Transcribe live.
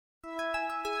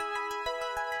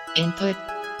Input,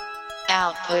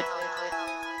 output.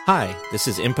 Hi, this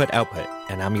is Input Output,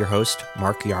 and I'm your host,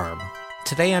 Mark Yarm.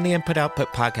 Today on the Input Output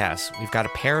podcast, we've got a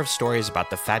pair of stories about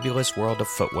the fabulous world of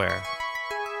footwear.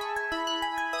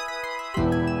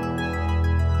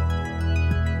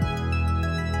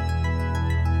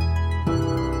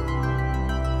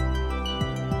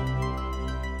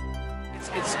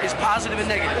 It's positive and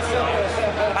negative.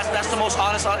 That's the most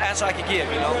honest answer I could give,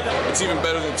 you know? It's even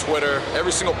better than Twitter.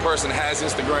 Every single person has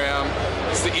Instagram.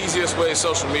 It's the easiest way of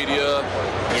social media.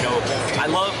 You know,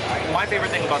 my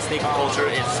favorite thing about sneaker culture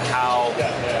is how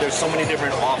there's so many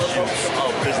different offshoots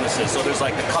of businesses. So there's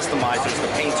like the customizers,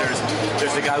 the painters,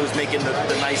 there's the guy who's making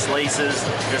the nice laces,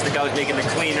 there's the guy who's making the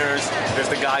cleaners, there's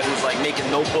the guy who's like making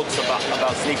notebooks about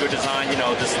sneaker design, you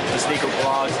know, the sneaker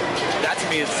blogs. That to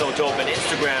me is so dope, and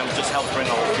Instagram just helps bring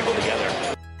all those people together.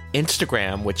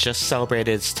 Instagram, which just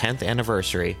celebrated its 10th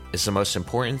anniversary, is the most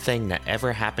important thing that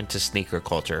ever happened to sneaker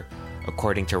culture,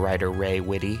 according to writer Ray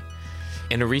Whitty.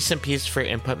 In a recent piece for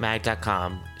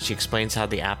InputMag.com, she explains how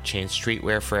the app changed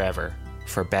streetwear forever,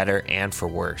 for better and for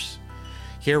worse.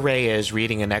 Here Ray is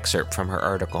reading an excerpt from her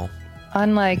article.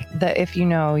 Unlike the if you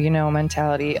know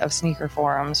mentality of sneaker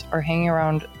forums or hanging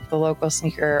around the local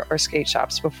sneaker or skate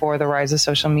shops before the rise of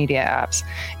social media apps,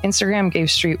 Instagram gave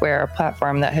streetwear a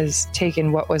platform that has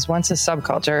taken what was once a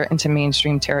subculture into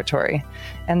mainstream territory.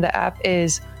 And the app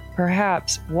is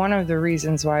perhaps one of the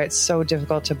reasons why it's so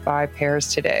difficult to buy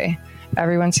pairs today.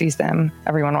 Everyone sees them.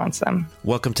 Everyone wants them.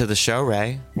 Welcome to the show,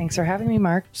 Ray. Thanks for having me,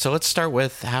 Mark. So let's start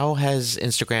with, how has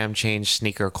Instagram changed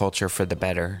sneaker culture for the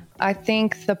better? I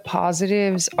think the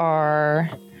positives are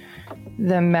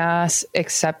the mass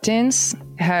acceptance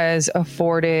has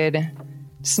afforded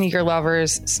sneaker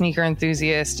lovers, sneaker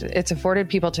enthusiasts. It's afforded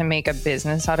people to make a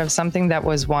business out of something that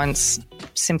was once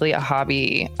simply a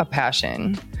hobby, a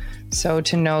passion. So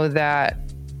to know that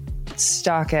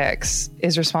StockX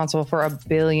is responsible for $1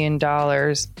 billion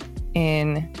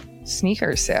in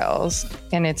sneaker sales,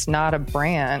 and it's not a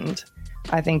brand,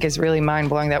 I think is really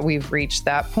mind-blowing that we've reached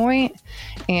that point,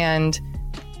 and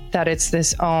that it's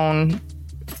this own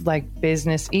like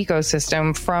business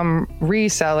ecosystem, from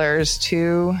resellers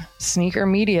to sneaker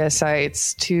media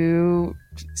sites to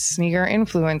sneaker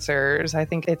influencers. I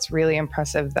think it's really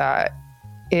impressive that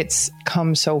it's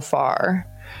come so far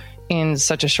in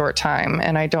such a short time.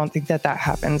 And I don't think that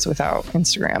happens without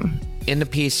Instagram. In the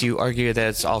piece, you argue that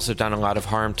it's also done a lot of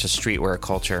harm to streetwear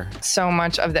culture. So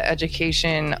much of the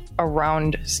education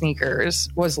around sneakers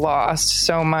was lost.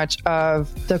 So much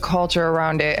of the culture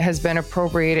around it has been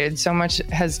appropriated. So much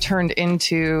has turned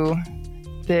into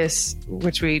this,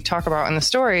 which we talk about in the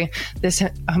story, this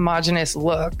homogenous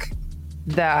look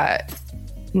that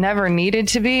never needed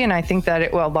to be. And I think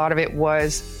that a lot of it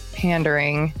was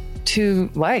pandering to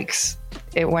likes.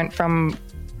 It went from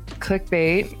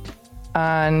clickbait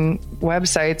on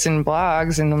websites and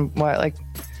blogs in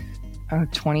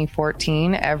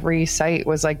 2014. Every site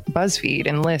was like BuzzFeed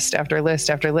and list after list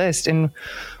after list. And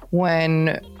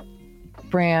when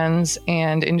brands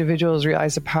and individuals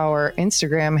realized the power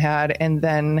Instagram had and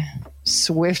then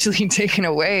swiftly taken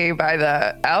away by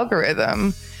the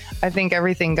algorithm, I think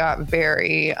everything got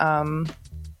very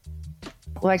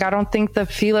I don't think the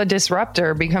Fila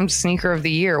Disruptor becomes sneaker of the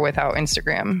year without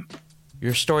Instagram.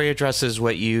 Your story addresses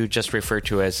what you just referred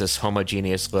to as this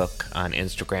homogeneous look on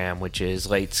Instagram, which is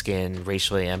light-skinned,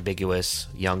 racially ambiguous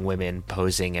young women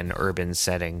posing in urban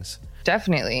settings.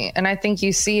 Definitely. And I think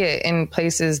you see it in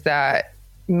places that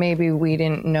maybe we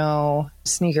didn't know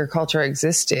sneaker culture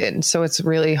existed. So it's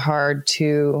really hard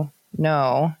to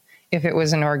know if it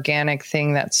was an organic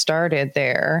thing that started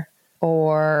there,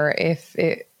 or if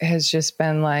it has just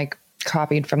been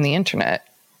copied from the internet.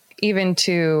 Even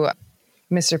to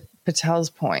Mr. Patel's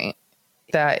point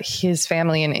that his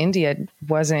family in India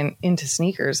wasn't into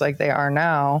sneakers like they are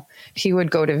now. He would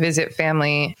go to visit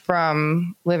family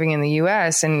from living in the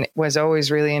US and was always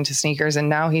really into sneakers. And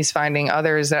now he's finding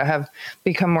others that have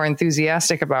become more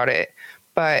enthusiastic about it.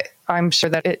 But I'm sure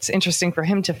that it's interesting for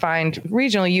him to find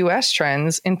regional US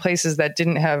trends in places that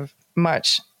didn't have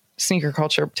much sneaker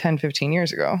culture 10, 15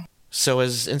 years ago. So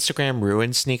has Instagram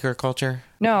ruined sneaker culture?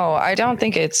 No, I don't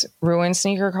think it's ruined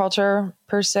sneaker culture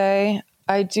per se.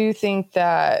 I do think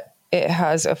that it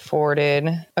has afforded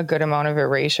a good amount of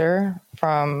erasure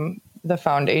from the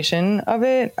foundation of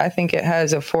it. I think it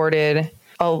has afforded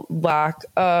a lack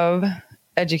of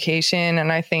education.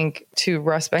 And I think, to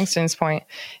Russ Bengtson's point,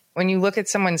 when you look at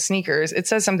someone's sneakers, it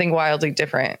says something wildly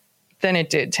different than it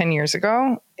did 10 years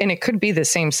ago. And it could be the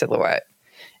same silhouette.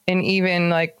 And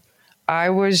even I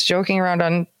was joking around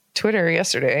on Twitter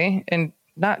yesterday, and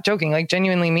not joking,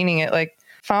 genuinely meaning it.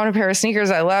 found a pair of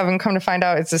sneakers I love and come to find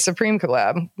out it's a Supreme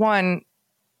collab. One,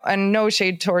 and no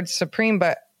shade towards Supreme,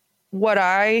 but what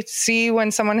I see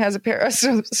when someone has a pair of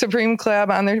Supreme collab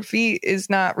on their feet is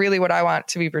not really what I want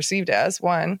to be perceived as.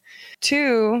 One.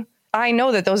 Two, I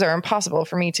know that those are impossible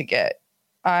for me to get.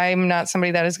 I'm not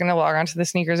somebody that is going to log onto the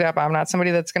sneakers app. I'm not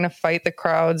somebody that's going to fight the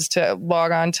crowds to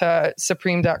log on to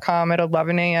supreme.com at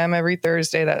 11 a.m. every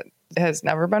Thursday. That has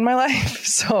never been my life.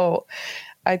 So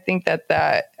I think that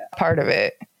part of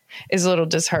it is a little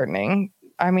disheartening.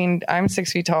 I mean, I'm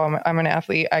 6 feet tall. I'm an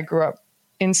athlete. I grew up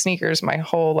in sneakers my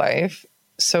whole life.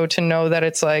 So to know that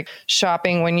it's like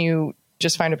shopping when you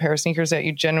just find a pair of sneakers that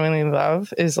you genuinely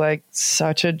love is like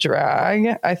such a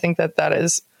drag. I think that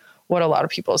is what a lot of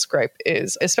people's gripe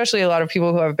is, especially a lot of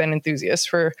people who have been enthusiasts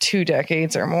for 2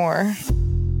 decades or more.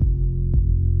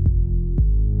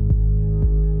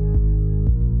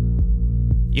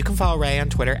 You can follow Ray on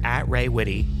Twitter at Ray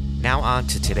Whitty. Now on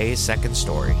to today's second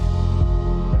story.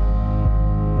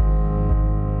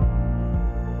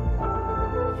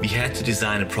 We had to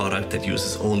design a product that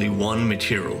uses only one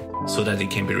material so that it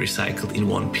can be recycled in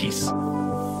one piece.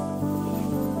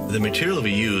 The material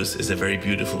we use is a very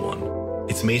beautiful one.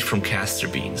 It's made from castor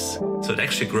beans, so it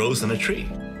actually grows on a tree.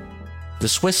 The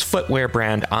Swiss footwear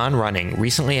brand On Running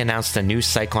recently announced a new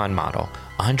Cyclon model,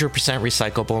 a 100%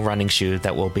 recyclable running shoe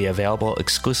that will be available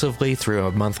exclusively through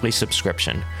a monthly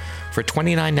subscription. For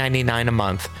 $29.99 a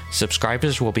month,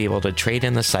 subscribers will be able to trade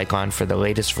in the Cyclon for the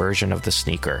latest version of the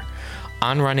sneaker.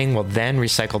 On Running will then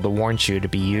recycle the worn shoe to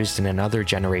be used in another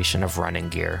generation of running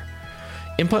gear.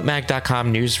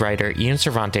 InputMag.com news writer Ian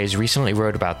Cervantes recently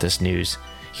wrote about this news.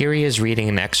 Here he is reading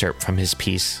an excerpt from his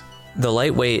piece. The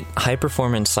lightweight,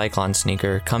 high-performance Cyclon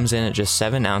sneaker comes in at just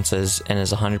 7 ounces and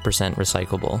is 100%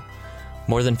 recyclable.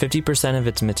 More than 50% of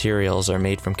its materials are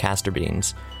made from castor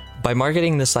beans. By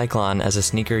marketing the Cyclon as a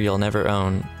sneaker you'll never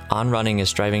own, On Running is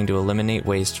striving to eliminate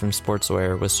waste from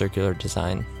sportswear with circular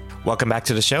design. Welcome back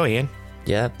to the show, Ian.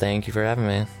 Yeah, thank you for having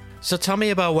me. So tell me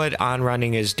about what On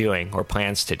Running is doing or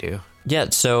plans to do. Yeah,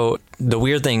 so the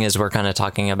weird thing is we're kind of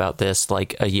talking about this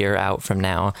like a year out from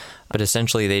now, but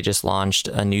essentially they just launched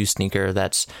a new sneaker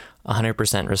that's 100%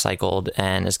 recycled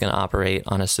and is going to operate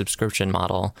on a subscription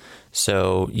model.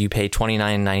 So you pay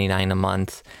 $29.99 a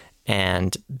month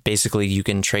and basically you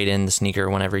can trade in the sneaker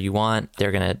whenever you want.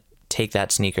 They're going to take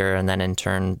that sneaker and then in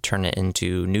turn turn it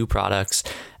into new products,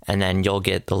 and then you'll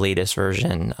get the latest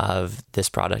version of this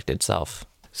product itself.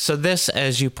 So this,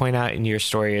 as you point out in your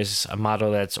story, is a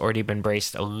model that's already been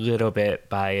embraced a little bit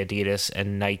by Adidas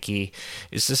and Nike.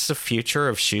 Is this the future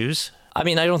of shoes? I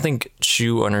mean, I don't think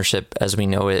shoe ownership as we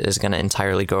know it is going to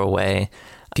entirely go away.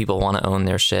 People want to own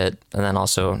their shit. And then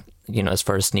also, you know, as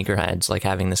far as sneakerheads, like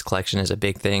having this collection is a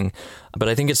big thing. But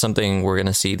I think it's something we're going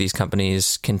to see these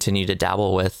companies continue to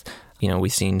dabble with. You know,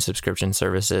 we've seen subscription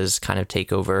services kind of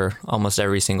take over almost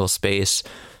every single space.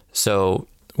 So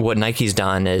what Nike's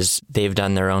done is they've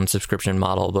done their own subscription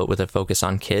model, but with a focus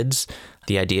on kids.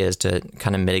 The idea is to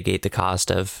kind of mitigate the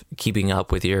cost of keeping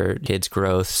up with your kids'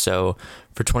 growth. So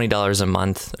for $20 a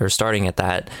month, or starting at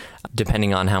that,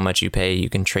 depending on how much you pay, you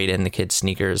can trade in the kids'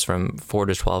 sneakers from 4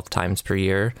 to 12 times per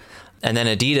year. And then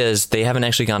Adidas, they haven't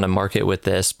actually gone to market with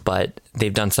this, but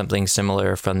they've done something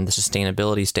similar from the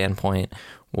sustainability standpoint,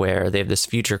 where they have this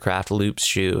Futurecraft Loops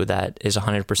shoe that is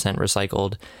 100%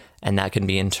 recycled, and that can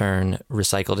be in turn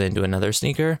recycled into another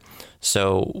sneaker.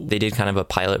 So they did kind of a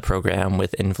pilot program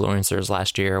with influencers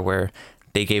last year where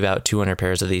they gave out 200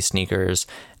 pairs of these sneakers,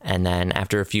 and then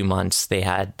after a few months, they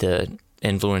had the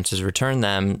influencers return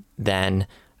them. Then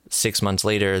 6 months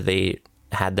later, they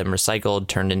had them recycled,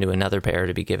 turned into another pair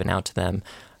to be given out to them.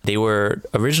 They were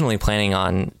originally planning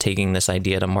on taking this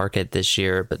idea to market this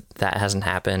year, but that hasn't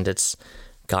happened. It's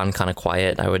gone kind of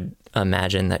quiet. I would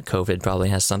imagine that COVID probably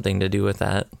has something to do with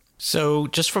that. So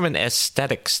just from an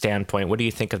aesthetic standpoint, what do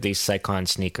you think of these Cyclon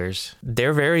sneakers?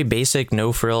 They're very basic,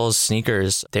 no frills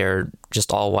sneakers. They're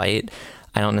just all white.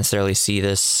 I don't necessarily see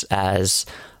this as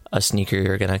a sneaker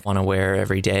you're going to want to wear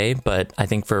every day, but I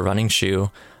think for a running shoe,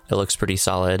 it looks pretty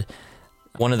solid.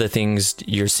 One of the things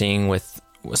you're seeing with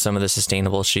some of the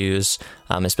sustainable shoes,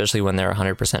 especially when they're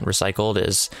 100% recycled,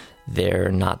 is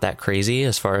they're not that crazy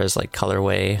as far as like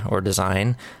colorway or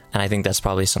design. And I think that's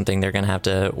probably something they're going to have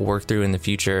to work through in the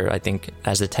future. I think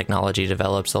as the technology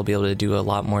develops, they'll be able to do a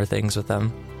lot more things with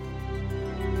them.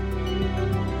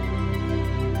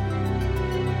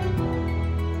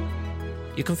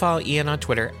 You can follow Ian on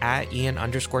Twitter at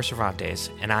Ian_Cervantes,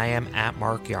 and I am at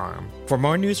Mark Yarm. For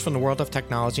more news from the world of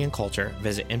technology and culture,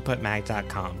 visit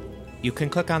InputMag.com. You can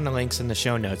click on the links in the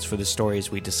show notes for the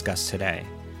stories we discussed today.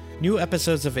 New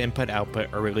episodes of Input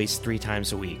Output are released 3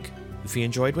 times a week. If you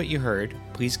enjoyed what you heard,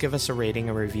 please give us a rating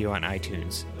and review on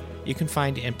iTunes. You can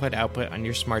find Input Output on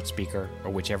your smart speaker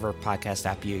or whichever podcast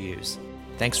app you use.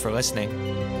 Thanks for listening.